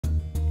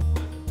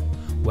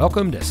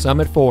Welcome to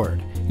Summit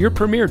Ford, your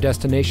premier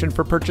destination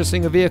for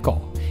purchasing a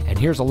vehicle. And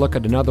here's a look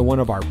at another one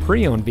of our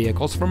pre-owned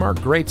vehicles from our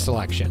great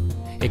selection.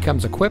 It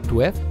comes equipped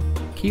with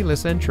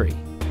keyless entry,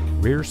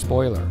 rear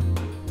spoiler,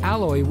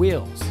 alloy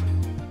wheels,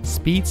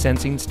 speed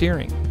sensing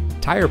steering,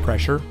 tire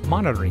pressure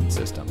monitoring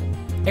system,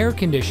 air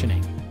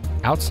conditioning,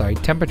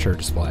 outside temperature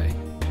display,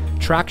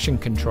 traction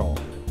control,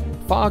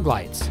 fog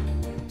lights,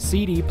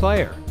 CD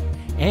player,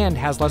 and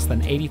has less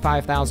than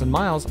 85,000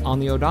 miles on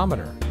the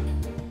odometer.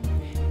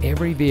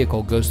 Every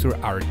vehicle goes through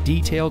our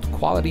detailed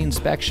quality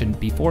inspection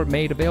before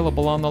made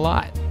available on the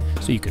lot,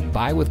 so you can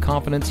buy with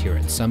confidence here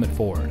at Summit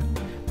Ford.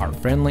 Our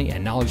friendly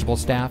and knowledgeable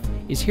staff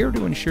is here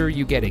to ensure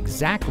you get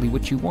exactly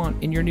what you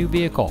want in your new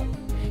vehicle.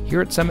 Here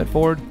at Summit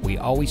Ford, we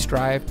always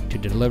strive to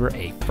deliver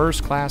a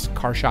first-class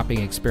car shopping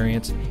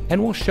experience,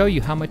 and we'll show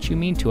you how much you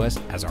mean to us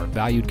as our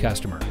valued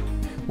customer.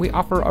 We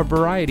offer a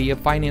variety of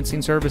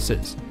financing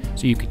services,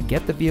 so you can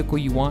get the vehicle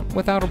you want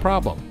without a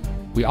problem.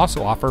 We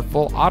also offer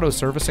full auto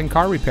service and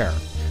car repair,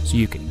 so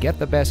you can get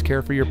the best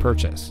care for your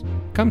purchase.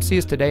 Come see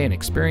us today and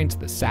experience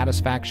the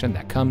satisfaction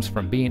that comes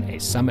from being a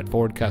Summit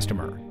Ford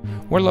customer.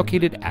 We're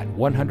located at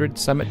 100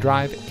 Summit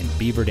Drive in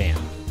Beaver Dam.